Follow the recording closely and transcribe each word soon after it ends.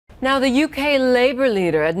Now, the UK Labour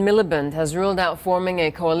leader, Ed Miliband, has ruled out forming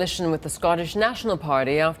a coalition with the Scottish National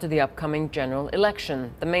Party after the upcoming general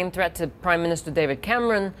election. The main threat to Prime Minister David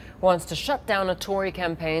Cameron wants to shut down a Tory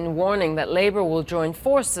campaign warning that Labour will join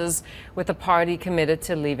forces with a party committed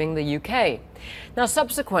to leaving the UK. Now,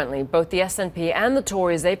 subsequently, both the SNP and the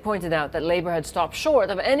Tories, they pointed out that Labour had stopped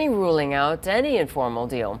short of any ruling out any informal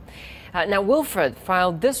deal. Now, Wilfred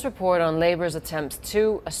filed this report on Labour's attempts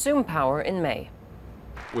to assume power in May.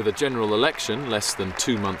 With a general election less than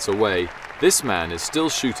 2 months away, this man is still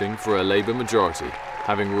shooting for a Labour majority,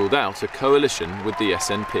 having ruled out a coalition with the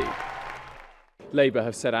SNP. Labour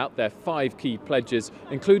have set out their 5 key pledges,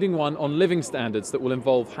 including one on living standards that will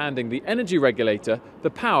involve handing the energy regulator the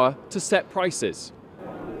power to set prices.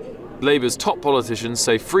 Labour's top politicians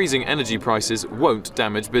say freezing energy prices won't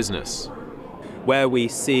damage business. Where we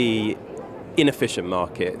see inefficient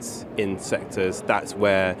markets in sectors, that's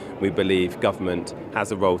where we believe government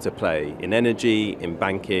has a role to play, in energy, in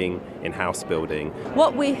banking, in house building.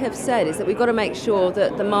 What we have said is that we've got to make sure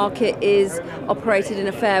that the market is operated in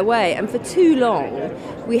a fair way, and for too long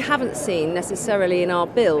we haven't seen necessarily in our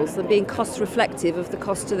bills them being cost reflective of the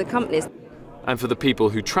cost to the companies. And for the people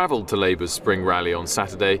who travelled to Labour's spring rally on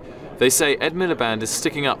Saturday, they say Ed Miliband is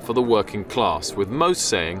sticking up for the working class, with most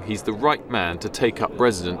saying he's the right man to take up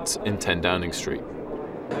residence in 10 Downing Street.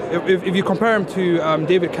 If you compare him to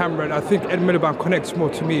David Cameron, I think Ed Miliband connects more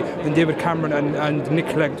to me than David Cameron and Nick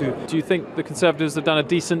Clegg do. Do you think the Conservatives have done a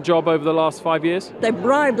decent job over the last 5 years? They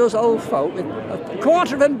bribed us old folk with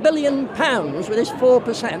 £250 million with this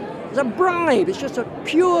 4%. It's a bribe, it's just a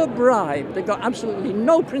pure bribe. They've got absolutely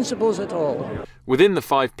no principles at all. Within the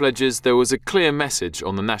 5 pledges, there was a clear message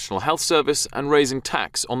on the National Health Service and raising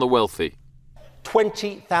tax on the wealthy.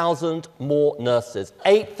 20,000 more nurses,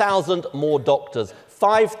 8,000 more doctors,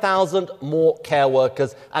 5,000 more care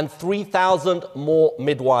workers and 3,000 more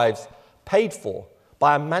midwives, paid for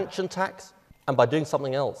by a mansion tax and by doing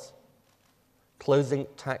something else. Closing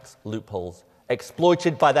tax loopholes,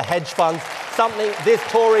 exploited by the hedge funds, something this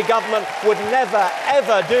Tory government would never,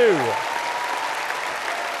 ever do.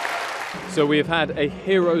 So we have had a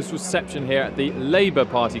hero's reception here at the Labour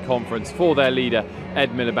Party conference for their leader,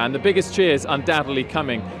 Ed Miliband. The biggest cheers undoubtedly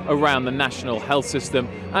coming around the national health system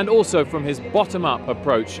and also from his bottom-up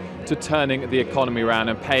approach to turning the economy around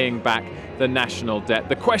and paying back the national debt.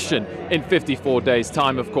 The question in 54 days'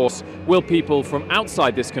 time, of course, will people from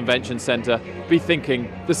outside this convention centre be thinking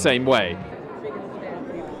the same way?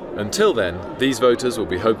 Until then, these voters will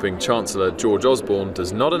be hoping Chancellor George Osborne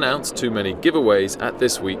does not announce too many giveaways at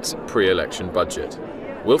this week's pre-election budget.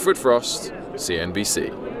 Wilfred Frost,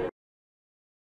 CNBC.